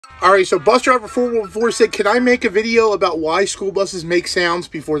Alright, so bus driver 414 said, can I make a video about why school buses make sounds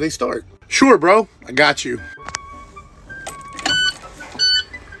before they start? Sure, bro. I got you.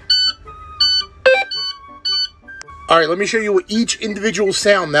 Alright, let me show you what each individual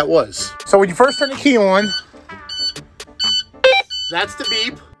sound that was. So when you first turn the key on, that's the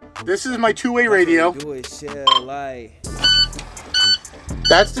beep. This is my two-way radio.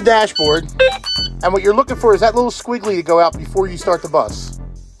 That's the dashboard. And what you're looking for is that little squiggly to go out before you start the bus.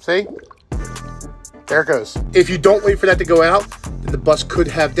 See? There it goes. If you don't wait for that to go out, then the bus could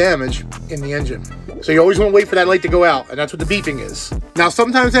have damage in the engine. So you always want to wait for that light to go out, and that's what the beeping is. Now,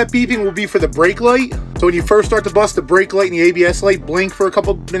 sometimes that beeping will be for the brake light. So when you first start the bus, the brake light and the ABS light blink for a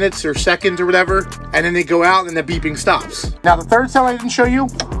couple minutes or seconds or whatever, and then they go out and the beeping stops. Now, the third sound I didn't show you,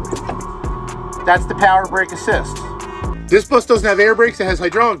 that's the power brake assist. This bus doesn't have air brakes, it has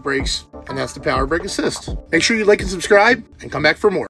hydraulic brakes, and that's the power brake assist. Make sure you like and subscribe, and come back for more.